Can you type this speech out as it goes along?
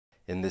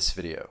in this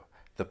video,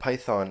 the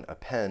Python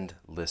append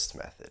list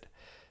method.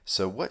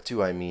 So what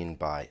do I mean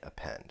by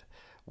append?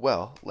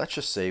 Well, let's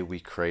just say we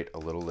create a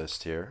little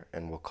list here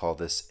and we'll call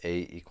this a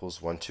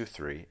equals 1, 2,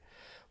 3.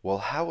 Well,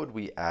 how would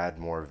we add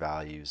more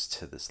values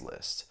to this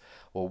list?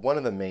 Well, one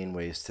of the main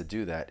ways to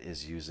do that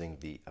is using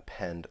the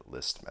append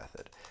list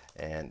method,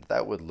 and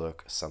that would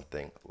look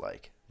something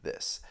like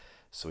this.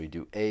 So we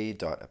do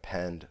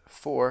a.append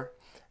 4,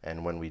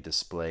 and when we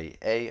display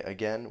a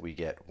again, we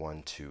get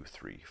 1, 2,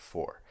 3,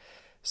 4.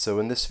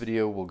 So in this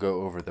video, we'll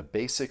go over the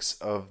basics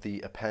of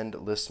the append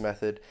list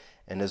method,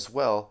 and as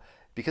well,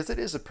 because it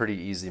is a pretty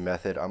easy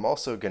method, I'm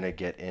also going to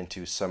get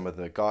into some of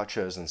the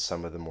gotchas and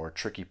some of the more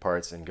tricky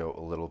parts and go a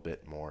little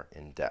bit more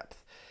in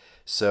depth.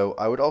 So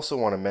I would also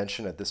want to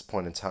mention at this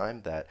point in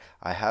time that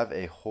I have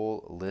a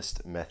whole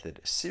list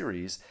method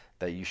series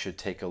that you should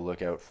take a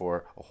look out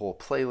for, a whole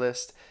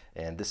playlist,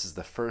 and this is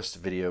the first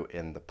video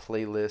in the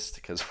playlist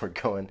because we're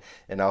going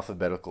in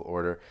alphabetical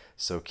order,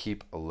 so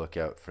keep a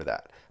lookout for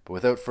that. But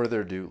without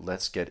further ado,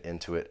 let's get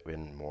into it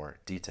in more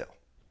detail.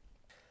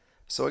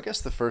 So I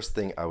guess the first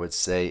thing I would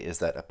say is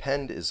that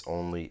append is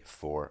only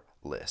for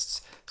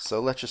lists. So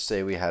let's just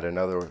say we had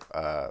another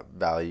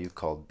value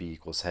called b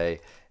equals hey,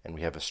 and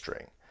we have a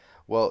string.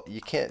 Well,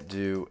 you can't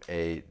do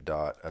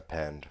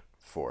a.append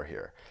 4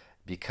 here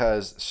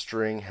because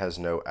string has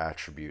no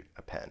attribute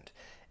append.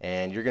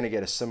 And you're going to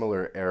get a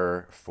similar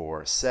error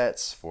for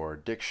sets, for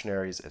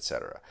dictionaries,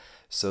 etc.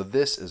 So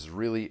this is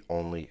really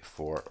only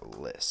for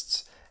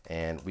lists.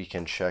 And we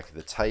can check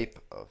the type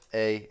of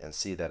a and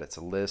see that it's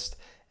a list,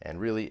 and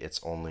really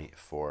it's only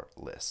for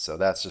lists. So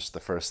that's just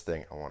the first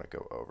thing I want to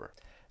go over.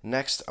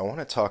 Next, I want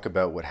to talk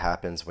about what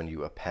happens when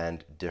you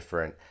append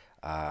different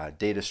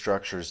data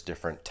structures,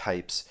 different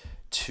types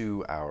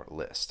to our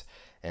list.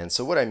 And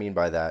so what I mean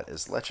by that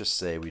is, let's just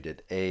say we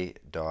did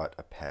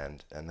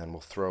a.append, and then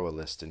we'll throw a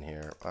list in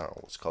here. I don't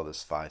know, let's call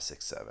this 5,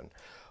 6, 7.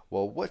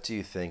 Well, what do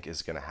you think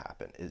is going to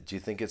happen? Do you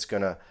think it's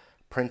going to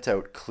print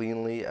out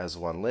cleanly as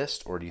one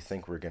list, or do you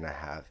think we're going to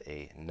have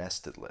a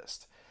nested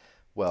list?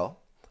 Well,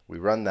 we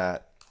run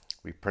that,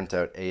 we print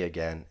out a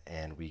again,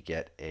 and we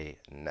get a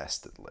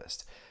nested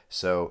list.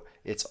 So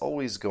it's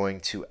always going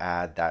to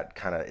add that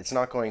kind of, it's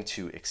not going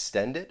to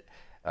extend it.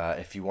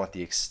 If you want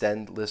the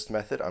extend list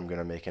method, I'm going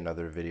to make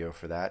another video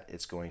for that.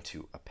 It's going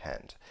to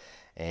append.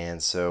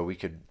 And so we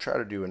could try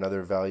to do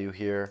another value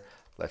here.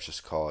 Let's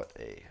just call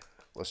it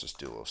let's just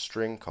do a little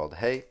string called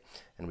hey,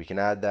 and we can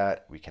add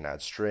that. We can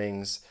add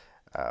strings.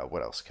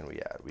 What else can we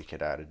add? We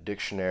could add a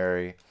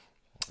dictionary,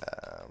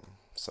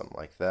 something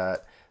like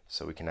that.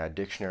 So we can add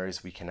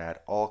dictionaries. We can add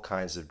all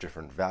kinds of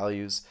different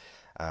values.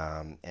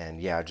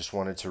 And yeah, I just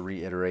wanted to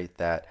reiterate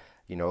that,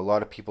 you know, a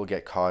lot of people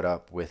get caught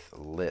up with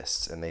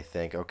lists and they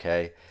think,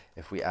 okay,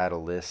 if we add a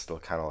list, it'll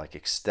kind of like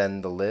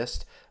extend the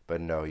list. But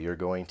no, you're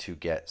going to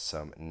get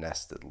some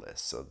nested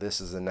lists. So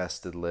this is a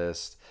nested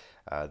list.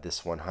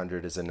 This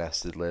 100 is a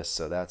nested list.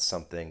 So that's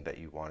something that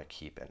you want to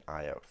keep an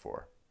eye out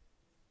for.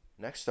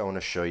 Next, I want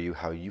to show you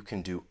how you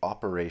can do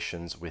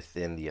operations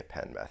within the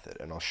append method,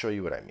 and I'll show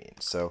you what I mean.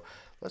 So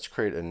let's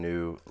create a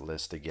new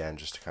list again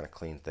just to kind of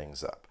clean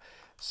things up.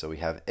 So we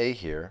have a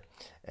here,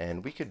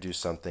 and we could do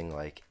something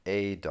like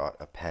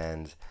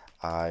a.append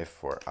I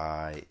for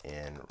I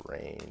in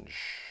range,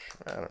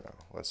 I don't know,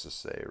 let's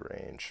just say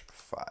range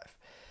 5.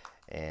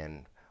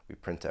 And we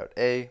print out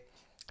a,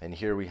 and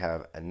here we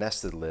have a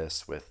nested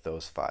list with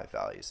those 5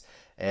 values.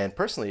 And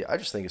personally, I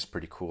just think it's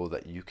pretty cool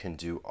that you can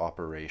do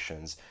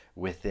operations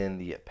within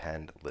the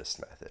append list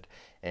method.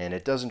 And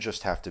it doesn't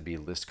just have to be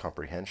list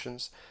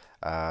comprehensions.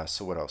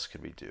 So what else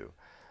could we do?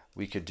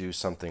 We could do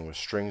something with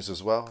strings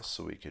as well.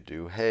 So we could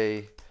do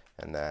hey,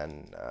 and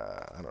then,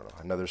 I don't know,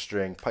 another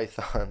string,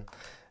 Python.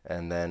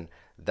 And then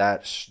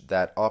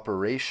that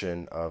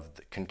operation of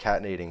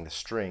concatenating the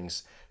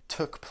strings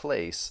took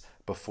place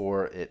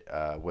before it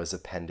was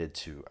appended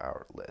to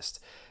our list.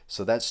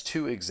 So that's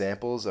 2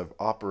 examples of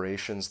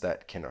operations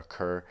that can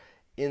occur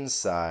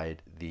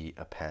inside the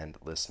append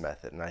list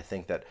method. And I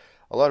think that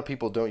a lot of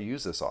people don't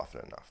use this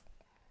often enough.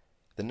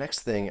 The next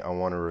thing I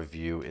want to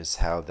review is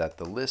how that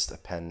the list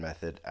append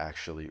method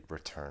actually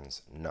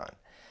returns none.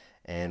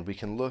 And we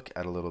can look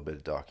at a little bit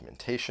of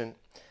documentation,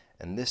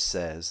 and this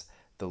says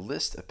the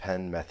list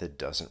append method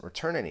doesn't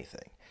return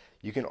anything.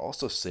 You can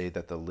also say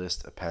that the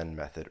list append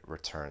method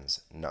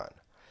returns none.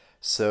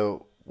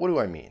 So what do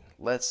I mean?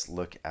 Let's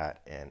look at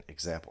an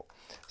example.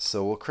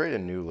 So we'll create a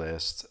new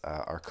list,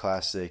 our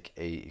classic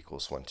a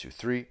equals 1, 2,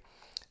 3,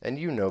 and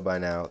you know by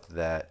now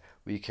that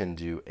we can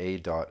do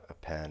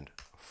a.append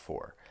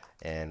 4.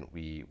 And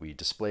we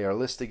display our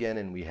list again,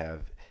 and we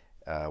have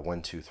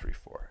 1, 2, 3,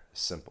 4.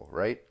 Simple,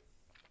 right?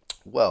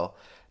 Well,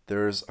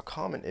 there's a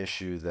common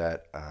issue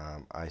that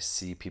I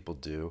see people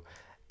do,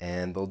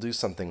 and they'll do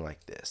something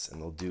like this,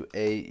 and they'll do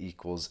a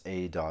equals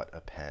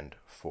a.append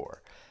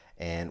 4.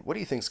 And what do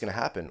you think is going to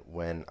happen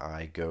when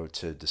I go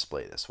to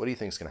display this? What do you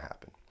think is going to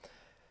happen?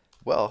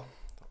 Well,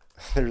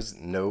 there's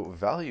no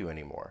value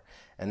anymore.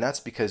 And that's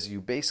because you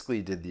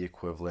basically did the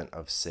equivalent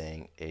of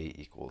saying a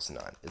equals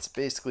none. It's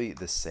basically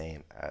the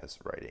same as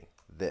writing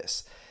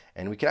this.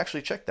 And we can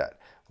actually check that.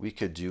 We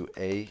could do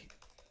a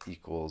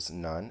equals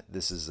none.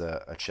 This is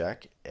a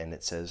check, and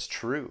it says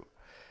true.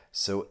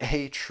 So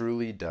a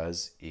truly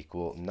does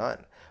equal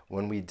none.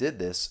 When we did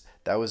this,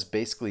 that was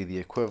basically the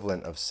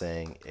equivalent of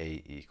saying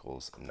a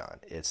equals none.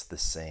 It's the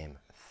same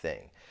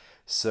thing.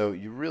 So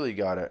you really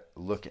got to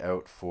look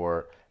out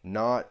for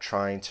not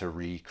trying to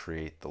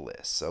recreate the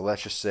list. So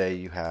let's just say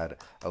you had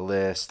a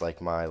list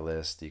like my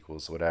list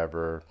equals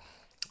whatever,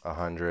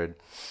 100.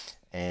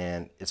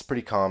 And it's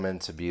pretty common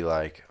to be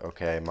like,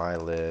 okay, my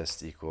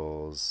list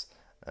equals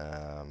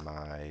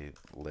my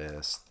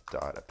list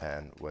dot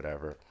append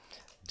whatever.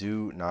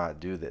 Do not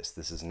do this.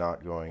 This is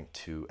not going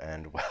to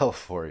end well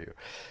for you.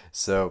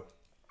 So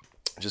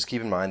just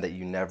keep in mind that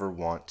you never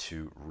want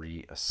to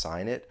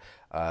reassign it.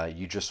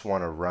 You just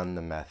want to run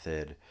the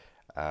method,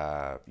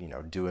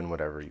 doing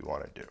whatever you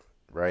want to do,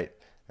 right?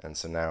 And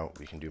so now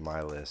we can do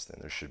my list,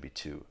 and there should be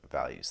two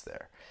values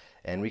there.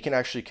 And we can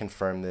actually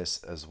confirm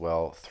this as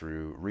well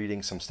through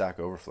reading some Stack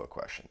Overflow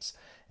questions.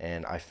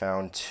 And I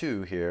found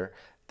two here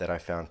that I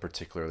found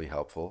particularly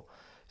helpful.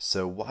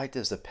 So why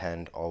does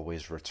append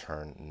always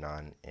return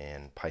none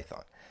in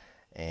Python?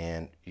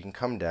 And you can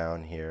come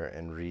down here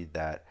and read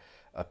that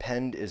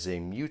append is a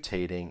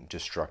mutating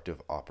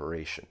destructive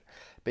operation.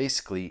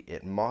 Basically,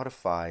 it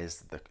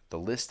modifies the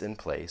list in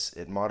place.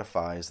 It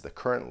modifies the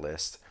current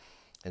list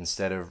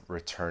instead of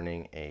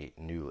returning a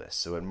new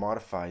list. So it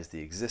modifies the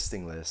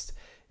existing list.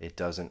 It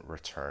doesn't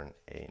return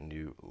a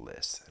new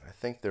list. And I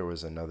think there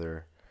was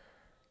another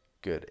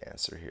good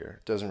answer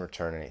here. It doesn't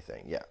return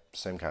anything. Yeah,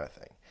 same kind of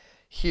thing.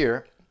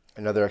 Here,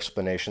 another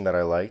explanation that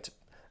I liked.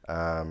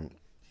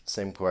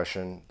 Same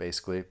question,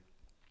 basically.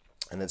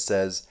 And it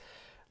says,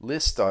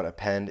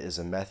 list.append is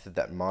a method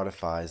that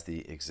modifies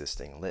the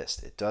existing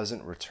list. It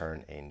doesn't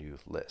return a new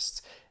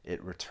list.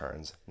 It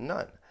returns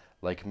none,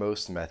 like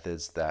most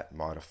methods that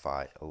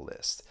modify a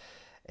list.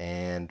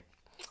 And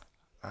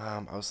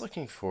I was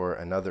looking for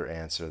another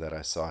answer that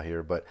I saw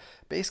here, but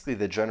basically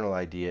the general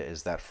idea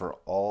is that for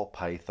all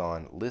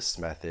Python list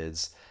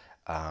methods,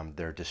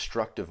 they're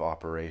destructive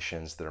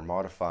operations. They're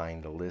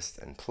modifying the list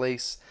in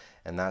place,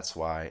 and that's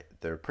why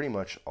they're pretty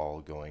much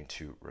all going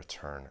to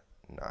return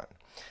none.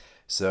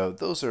 So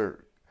those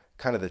are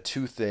kind of the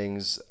two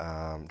things,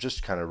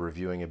 just kind of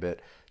reviewing a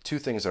bit, two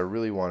things I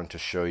really wanted to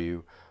show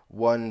you.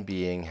 One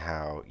being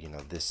how,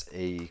 this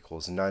a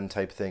equals none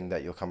type thing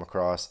that you'll come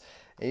across,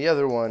 and the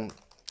other one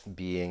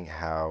being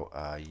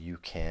how you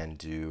can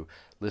do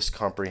list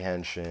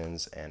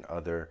comprehensions and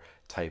other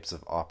types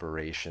of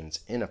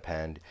operations in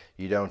append.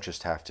 You don't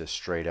just have to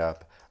straight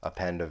up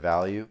append a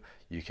value.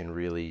 You can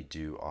really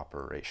do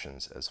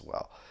operations as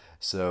well.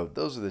 So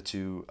those are the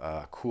two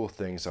cool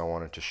things I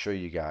wanted to show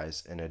you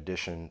guys in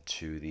addition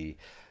to the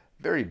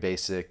very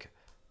basic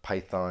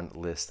Python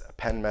list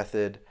append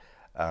method.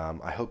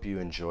 I hope you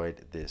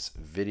enjoyed this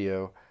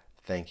video.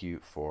 Thank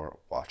you for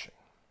watching.